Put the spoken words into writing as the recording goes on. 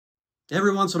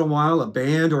Every once in a while, a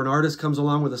band or an artist comes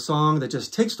along with a song that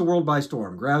just takes the world by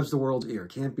storm, grabs the world's ear,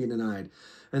 can't be denied.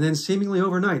 And then seemingly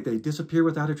overnight, they disappear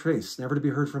without a trace, never to be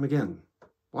heard from again.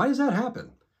 Why does that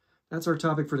happen? That's our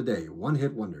topic for today,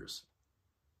 one-hit wonders.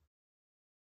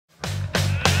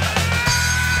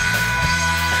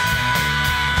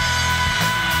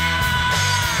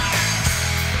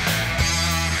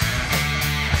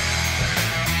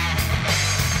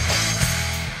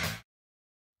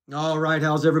 All right,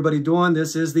 how's everybody doing?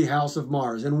 This is the House of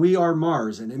Mars, and we are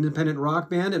Mars, an independent rock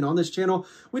band, and on this channel,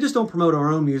 we just don't promote our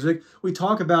own music. We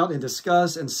talk about and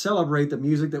discuss and celebrate the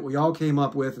music that we all came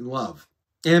up with and love.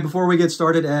 And before we get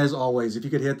started, as always, if you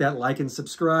could hit that like and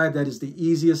subscribe, that is the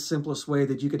easiest, simplest way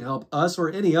that you can help us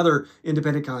or any other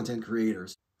independent content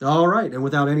creators. All right, and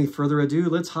without any further ado,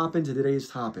 let's hop into today's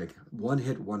topic,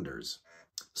 one-hit wonders.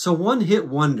 So one-hit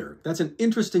wonder, that's an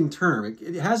interesting term.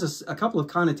 It has a couple of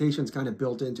connotations kind of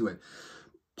built into it.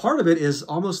 Part of it is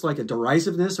almost like a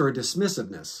derisiveness or a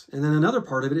dismissiveness. And then another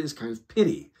part of it is kind of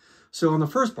pity. So on the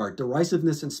first part,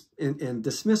 derisiveness and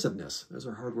dismissiveness, those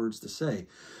are hard words to say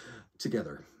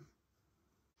together.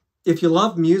 If you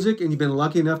love music and you've been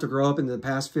lucky enough to grow up in the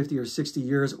past 50 or 60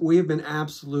 years, we have been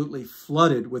absolutely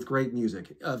flooded with great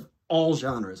music of all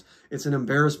genres. It's an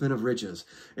embarrassment of riches.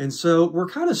 And so we're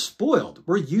kind of spoiled.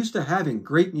 We're used to having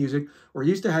great music. We're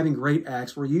used to having great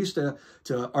acts. We're used to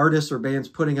artists or bands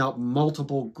putting out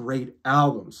multiple great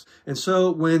albums. And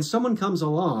so when someone comes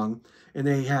along and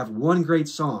they have one great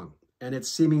song and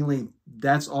it's seemingly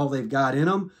that's all they've got in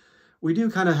them, we do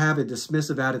kind of have a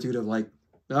dismissive attitude of like,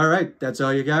 all right, that's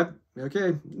all you got?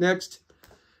 Okay, next.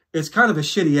 It's kind of a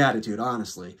shitty attitude,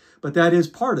 honestly, but that is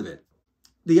part of it.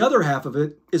 The other half of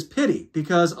it is pity,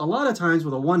 because a lot of times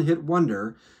with a one-hit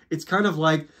wonder, it's kind of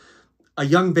like a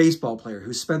young baseball player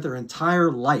who spent their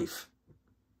entire life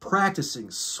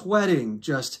practicing, sweating,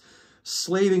 just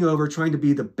slaving over, trying to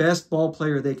be the best ball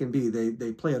player they can be.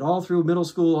 They play it all through middle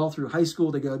school, all through high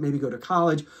school. They maybe go to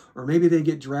college, or maybe they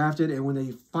get drafted. And when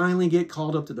they finally get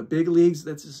called up to the big leagues,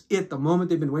 that's just it, the moment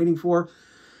they've been waiting for.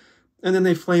 And then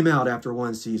they flame out after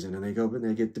one season, and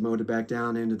they get demoted back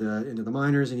down into the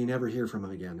minors, and you never hear from them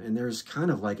again. And there's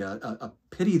kind of like a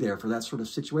pity there for that sort of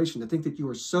situation, to think that you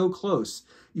were so close,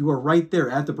 you were right there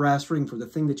at the brass ring for the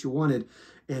thing that you wanted,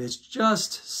 and it's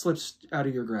just slips out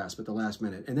of your grasp at the last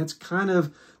minute. And that's kind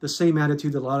of the same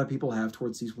attitude that a lot of people have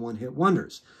towards these one-hit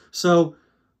wonders. So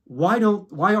why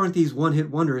aren't these one-hit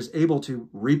wonders able to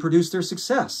reproduce their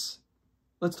success?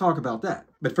 Let's talk about that.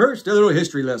 But first, a little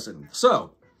history lesson.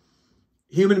 So,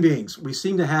 human beings, we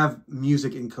seem to have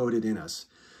music encoded in us.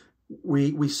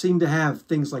 We seem to have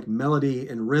things like melody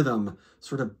and rhythm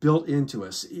sort of built into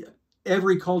us.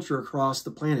 Every culture across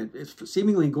the planet,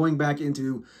 seemingly going back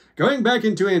into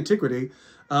antiquity,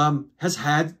 has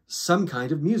had some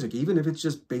kind of music, even if it's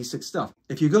just basic stuff.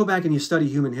 If you go back and you study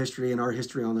human history and our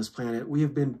history on this planet, we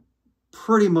have been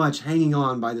pretty much hanging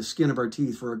on by the skin of our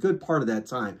teeth for a good part of that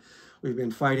time. We've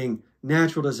been fighting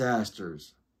natural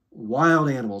disasters, wild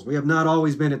animals. We have not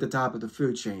always been at the top of the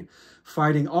food chain,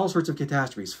 fighting all sorts of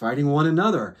catastrophes, fighting one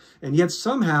another. And yet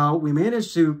somehow we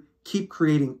managed to keep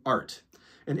creating art.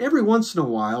 And every once in a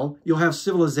while, you'll have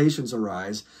civilizations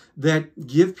arise that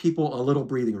give people a little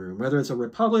breathing room, whether it's a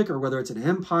republic or whether it's an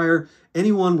empire,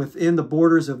 anyone within the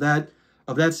borders of that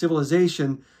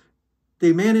civilization,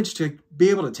 they manage to be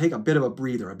able to take a bit of a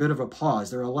breather, a bit of a pause.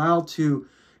 They're allowed to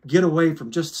get away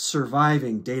from just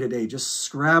surviving day to day, just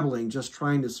scrabbling, just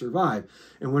trying to survive.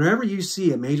 And whenever you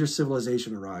see a major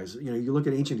civilization arise, you look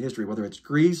at ancient history, whether it's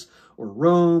Greece or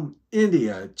Rome,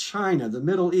 India, China, the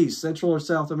Middle East, Central or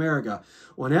South America,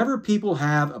 whenever people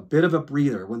have a bit of a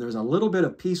breather, when there's a little bit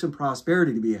of peace and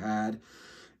prosperity to be had,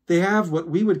 they have what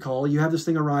we would call, you have this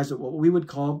thing arise at what we would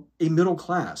call a middle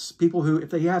class. People who, if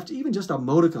they have even just a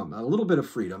modicum, a little bit of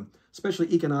freedom,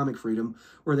 especially economic freedom,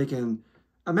 where they can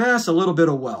amass a little bit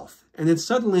of wealth, and then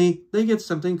suddenly they get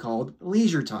something called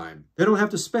leisure time. They don't have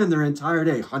to spend their entire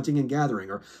day hunting and gathering,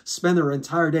 or spend their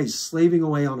entire day slaving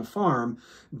away on a farm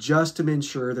just to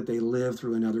ensure that they live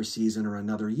through another season or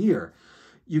another year.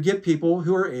 You get people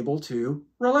who are able to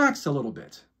relax a little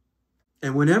bit.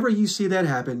 And whenever you see that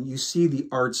happen, you see the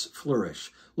arts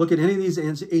flourish. Look at any of these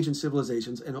ancient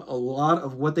civilizations, and a lot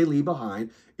of what they leave behind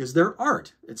is their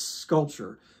art. It's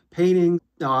sculpture, painting.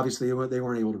 Now, obviously, they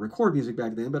weren't able to record music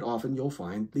back then, but often you'll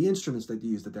find the instruments that they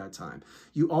used at that time.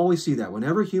 You always see that.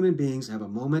 Whenever human beings have a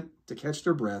moment to catch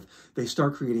their breath, they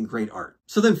start creating great art.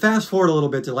 So then fast forward a little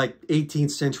bit to like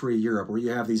 18th century Europe, where you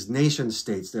have these nation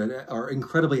states that are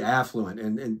incredibly affluent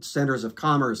and centers of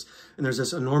commerce, and there's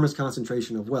this enormous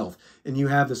concentration of wealth. And you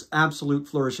have this absolute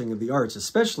flourishing of the arts,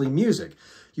 especially music.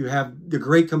 You have the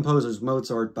great composers,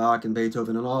 Mozart, Bach, and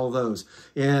Beethoven, and all of those.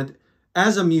 And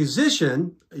as a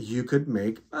musician, you could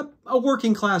make a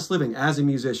working class living as a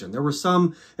musician. There were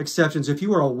some exceptions. If you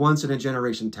were a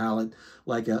once-in-a-generation talent,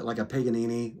 like a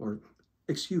Paganini, or,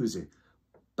 excuse me,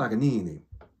 Paganini,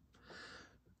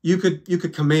 you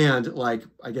could command, like,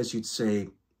 I guess you'd say,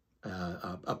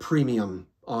 a premium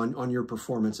on your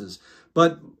performances.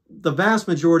 But the vast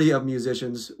majority of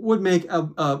musicians would make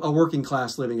a working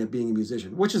class living at being a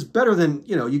musician, which is better than,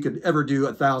 you know, you could ever do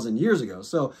 1,000 years ago.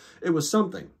 So it was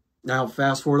something. Now,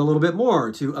 fast forward a little bit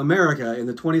more to America in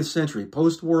the 20th century,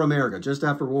 post-war America, just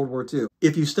after World War II.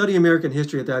 If you study American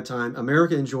history at that time,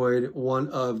 America enjoyed one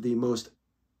of the most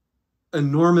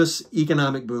enormous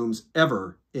economic booms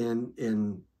ever in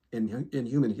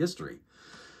human history.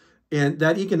 And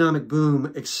that economic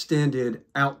boom extended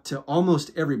out to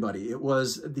almost everybody. It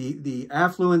was the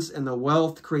affluence and the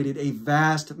wealth created a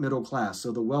vast middle class.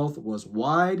 So the wealth was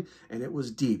wide and it was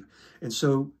deep. And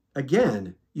so,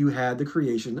 again, you had the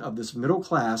creation of this middle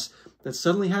class that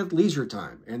suddenly had leisure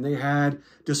time and they had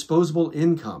disposable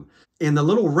income. And the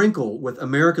little wrinkle with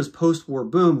America's post-war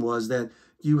boom was that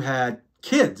you had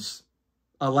kids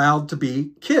allowed to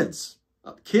be kids.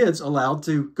 Kids allowed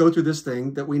to go through this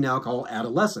thing that we now call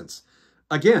adolescence.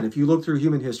 Again, if you look through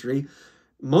human history,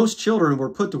 most children were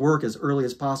put to work as early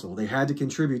as possible. They had to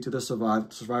contribute to the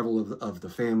survival of the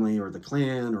family or the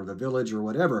clan or the village or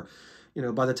whatever. You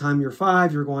know, by the time you're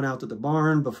 5, you're going out to the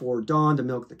barn before dawn to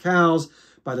milk the cows.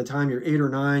 By the time you're 8 or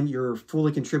 9, you're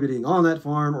fully contributing on that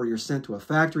farm, or you're sent to a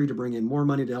factory to bring in more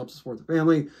money to help support the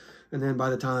family. And then by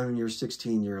the time you're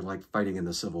 16, you're like fighting in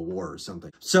the Civil War or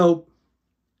something. So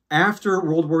after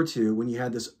World War II, when you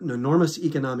had this enormous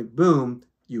economic boom,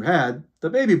 you had the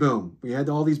baby boom. We had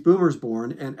all these boomers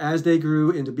born, and as they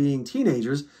grew into being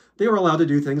teenagers, they were allowed to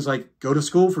do things like go to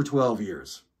school for 12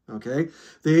 years. Okay,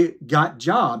 they got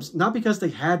jobs, not because they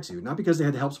had to, not because they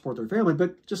had to help support their family,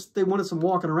 but just they wanted some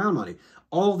walking around money.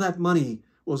 All that money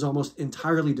was almost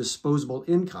entirely disposable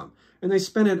income, and they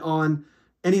spent it on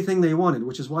anything they wanted,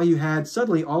 which is why you had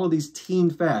suddenly all of these teen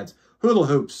fads, hula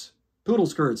hoops, poodle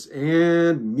skirts,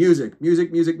 and music, music,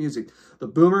 music, music. The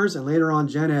boomers and later on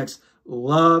Gen X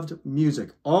loved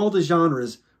music. All the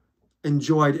genres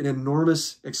enjoyed an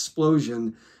enormous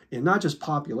explosion in not just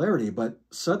popularity, but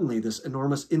suddenly this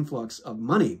enormous influx of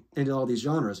money into all these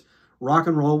genres. Rock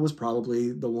and roll was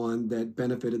probably the one that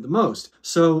benefited the most.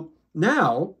 So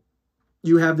now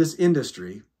you have this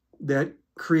industry that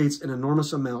creates an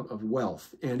enormous amount of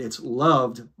wealth, and it's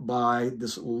loved by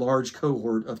this large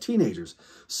cohort of teenagers.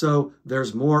 So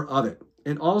there's more of it.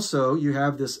 And also you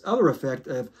have this other effect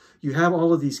of you have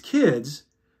all of these kids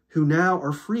who now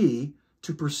are free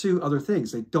to pursue other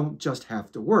things. They don't just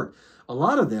have to work. A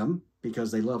lot of them,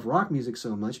 because they love rock music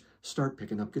so much, start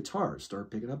picking up guitars, start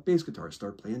picking up bass guitars,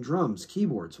 start playing drums,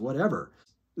 keyboards, whatever.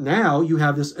 Now you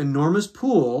have this enormous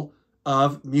pool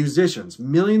of musicians,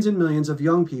 millions and millions of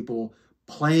young people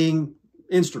playing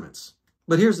instruments.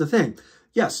 But here's the thing.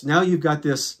 Yes, now you've got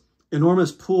this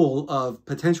enormous pool of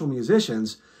potential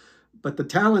musicians, but the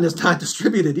talent is not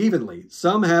distributed evenly.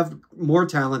 Some have more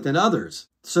talent than others.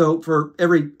 So for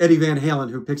every Eddie Van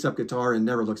Halen who picks up guitar and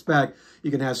never looks back,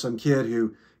 you can have some kid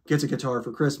who gets a guitar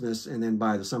for Christmas and then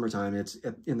by the summertime it's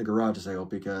in the garage sale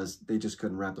because they just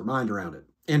couldn't wrap their mind around it.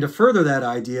 And to further that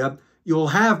idea, you'll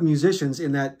have musicians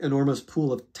in that enormous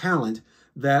pool of talent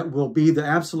that will be the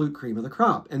absolute cream of the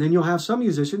crop. And then you'll have some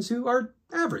musicians who are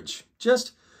average.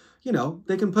 Just, you know,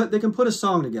 they can put a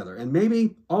song together and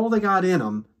maybe all they got in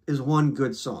them is one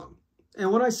good song.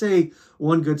 And when I say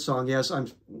one good song, yes, I'm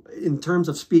in terms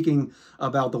of speaking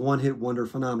about the one-hit wonder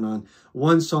phenomenon,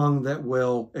 one song that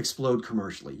will explode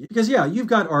commercially. Because yeah, you've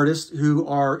got artists who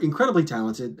are incredibly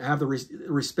talented, have the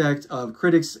respect of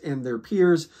critics and their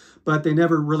peers, but they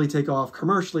never really take off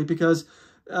commercially because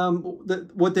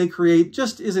what they create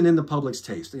just isn't in the public's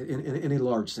taste in a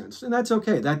large sense. And that's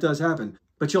okay, that does happen.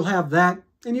 But you'll have that,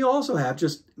 and you'll also have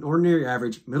just an ordinary,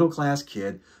 average, middle-class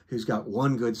kid who's got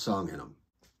one good song in him.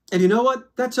 And you know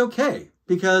what? That's okay,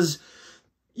 because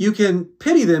you can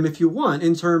pity them if you want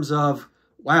in terms of,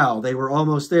 wow, they were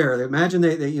almost there. Imagine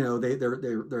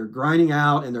they're grinding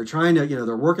out and they're trying to,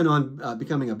 they're working on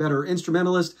becoming a better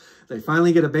instrumentalist. They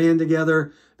finally get a band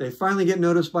together. They finally get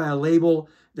noticed by a label.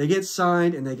 They get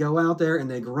signed and they go out there and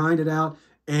they grind it out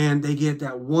and they get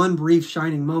that one brief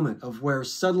shining moment of where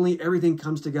suddenly everything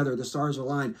comes together. The stars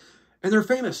align and they're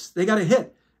famous. They got a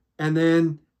hit. And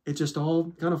then it just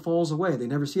all kind of falls away. They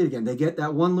never see it again. They get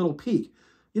that one little peak.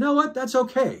 You know what? That's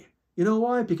okay. You know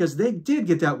why? Because they did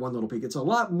get that one little peak. It's a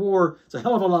lot more, it's a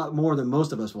hell of a lot more than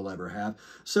most of us will ever have.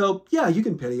 So yeah, you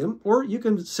can pity them, or you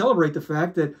can celebrate the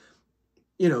fact that,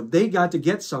 you know, they got to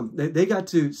get they got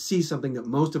to see something that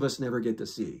most of us never get to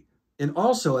see. And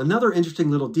also another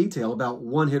interesting little detail about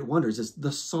one-hit wonders is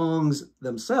the songs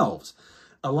themselves.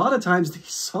 A lot of times these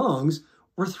songs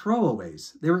were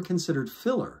throwaways. They were considered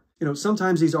filler. You know,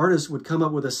 sometimes these artists would come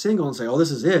up with a single and say, oh, this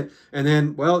is it. And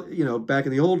then, well, you know, back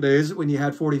in the old days when you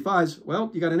had 45s, well,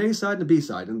 you got an A side and a B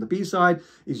side. And the B side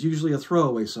is usually a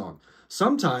throwaway song.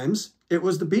 Sometimes it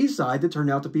was the B side that turned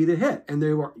out to be the hit. And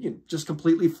they were, you know, just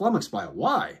completely flummoxed by it.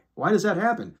 Why? Why does that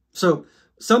happen? So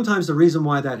sometimes the reason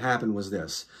why that happened was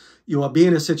this. You will be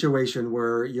in a situation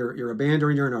where you're a band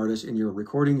or you're an artist and you're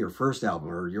recording your first album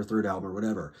or your third album or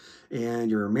whatever. And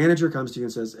your manager comes to you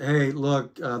and says, hey,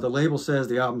 look, the label says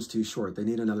the album's too short. They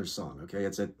need another song, okay?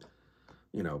 It's at,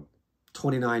 you know,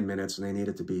 29 minutes and they need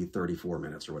it to be 34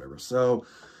 minutes or whatever. So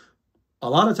a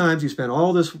lot of times you spend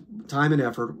all this time and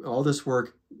effort, all this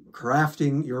work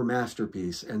crafting your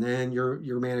masterpiece. And then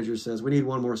your manager says, we need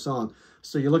one more song.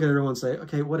 So you look at everyone and say,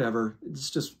 okay, whatever, let's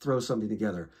just throw something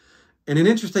together. And an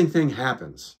interesting thing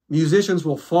happens. Musicians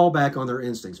will fall back on their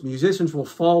instincts. Musicians will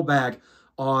fall back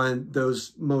on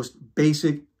those most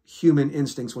basic human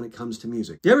instincts when it comes to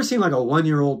music. You ever seen like a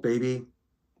one-year-old baby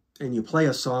and you play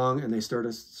a song and they start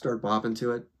bopping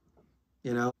to it,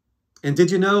 you know? And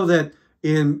did you know that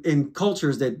in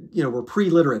cultures that, you know, were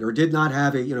pre-literate or did not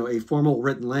have a formal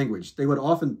written language, they would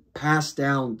often pass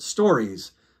down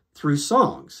stories through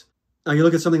songs. Now you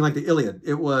look at something like the Iliad.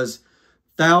 It was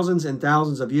thousands and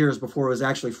thousands of years before it was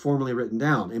actually formally written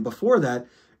down. And before that,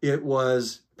 it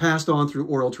was passed on through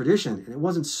oral tradition. And it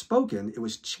wasn't spoken, it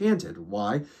was chanted.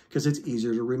 Why? Because it's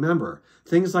easier to remember.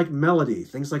 Things like melody,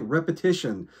 things like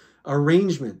repetition,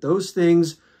 arrangement, those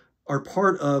things are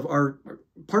part of our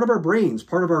brains,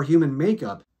 part of our human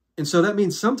makeup. And so that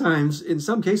means sometimes, in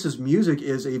some cases, music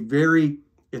is a very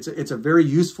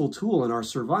useful tool in our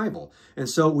survival. And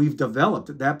so we've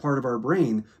developed that part of our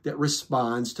brain that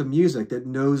responds to music, that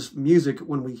knows music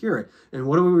when we hear it. And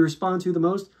what do we respond to the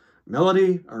most?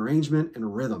 Melody, arrangement,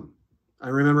 and rhythm. I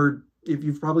remember, if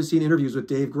you've probably seen interviews with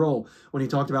Dave Grohl, when he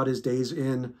talked about his days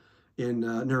in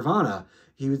Nirvana,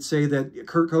 he would say that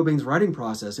Kurt Cobain's writing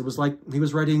process, it was like he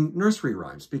was writing nursery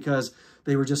rhymes because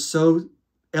they were just so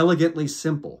elegantly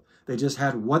simple. They just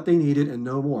had what they needed and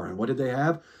no more. And what did they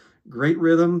have? Great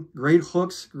rhythm, great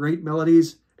hooks, great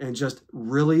melodies, and just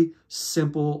really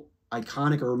simple,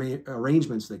 iconic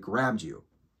arrangements that grabbed you.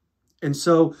 And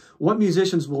so what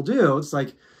musicians will do, it's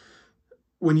like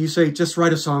when you say, just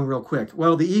write a song real quick.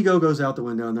 Well, the ego goes out the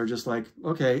window and they're just like,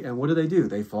 okay, and what do?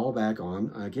 They fall back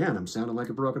on, again, I'm sounding like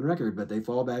a broken record, but they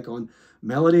fall back on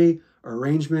melody,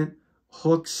 arrangement,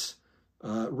 hooks,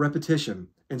 repetition.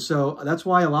 And so that's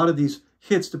why a lot of these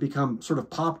hits to become sort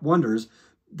of pop wonders,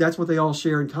 that's what they all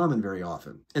share in common very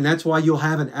often. And that's why you'll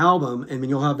have an album, and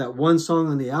you'll have that one song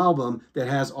on the album that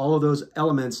has all of those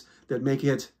elements that make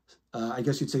it, I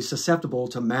guess you'd say, susceptible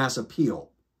to mass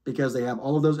appeal, because they have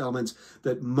all of those elements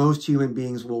that most human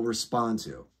beings will respond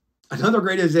to. Another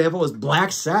great example is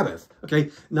Black Sabbath,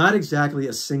 okay? Not exactly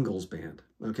a singles band,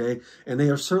 okay? And they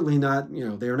are certainly not,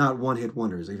 they are not one-hit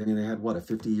wonders. They had, what, a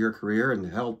 50-year career,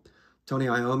 and hell, Tony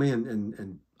Iommi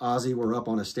and Ozzy were up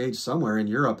on a stage somewhere in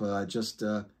Europe just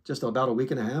about a week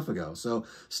and a half ago. So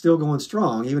still going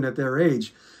strong, even at their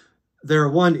age. Their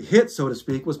one hit, so to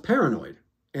speak, was Paranoid.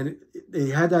 And they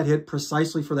had that hit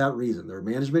precisely for that reason. Their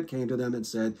management came to them and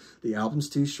said, the album's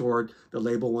too short, the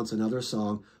label wants another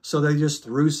song. So they just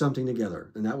threw something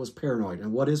together, and that was Paranoid.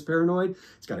 And what is Paranoid?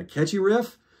 It's got a catchy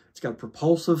riff. It's got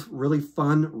propulsive, really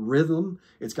fun rhythm.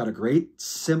 It's got a great,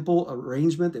 simple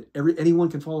arrangement that anyone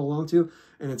can follow along to.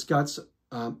 And it's got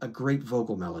a great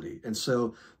vocal melody. And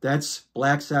so that's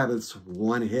Black Sabbath's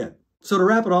one hit. So to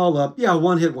wrap it all up, yeah,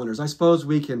 one-hit wonders. I suppose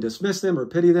we can dismiss them or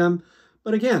pity them.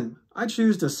 But again, I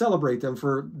choose to celebrate them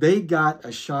for they got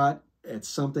a shot at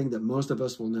something that most of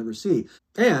us will never see.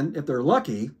 And if they're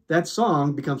lucky, that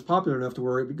song becomes popular enough to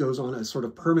where it goes on a sort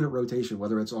of permanent rotation,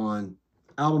 whether it's on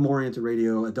album-oriented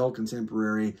radio, adult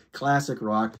contemporary, classic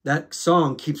rock. That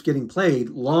song keeps getting played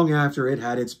long after it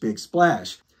had its big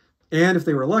splash. And if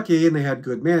they were lucky and they had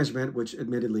good management, which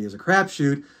admittedly is a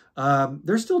crapshoot,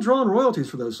 they're still drawing royalties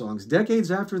for those songs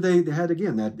decades after they had,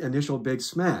 again, that initial big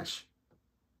smash.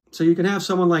 So you can have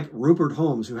someone like Rupert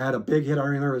Holmes, who had a big hit, I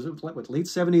remember, it was what, late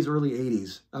 70s, early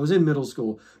 80s. I was in middle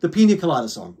school. The Pina Colada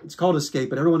song. It's called Escape,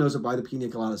 but everyone knows it by the Pina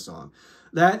Colada song.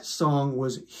 That song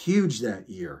was huge that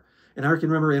year. And I can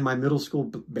remember in my middle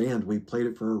school band, we played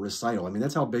it for a recital. I mean,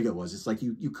 that's how big it was. It's like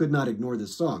you could not ignore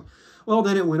this song. Well,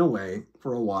 then it went away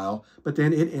for a while, but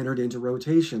then it entered into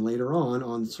rotation later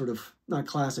on sort of, not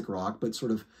classic rock, but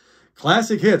sort of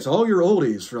classic hits, all your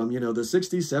oldies from, the 60s,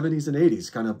 70s, and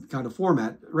 80s kind of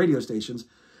format, radio stations.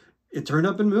 It turned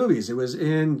up in movies. It was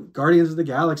in Guardians of the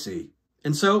Galaxy.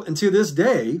 And so, and to this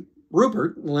day,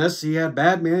 Rupert, unless he had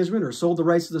bad management or sold the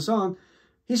rights to the song,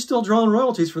 he's still drawing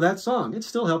royalties for that song. It's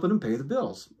still helping him pay the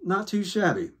bills. Not too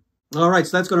shabby. All right,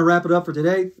 so that's going to wrap it up for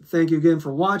today. Thank you again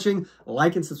for watching.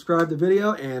 Like and subscribe the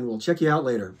video, and we'll check you out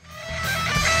later.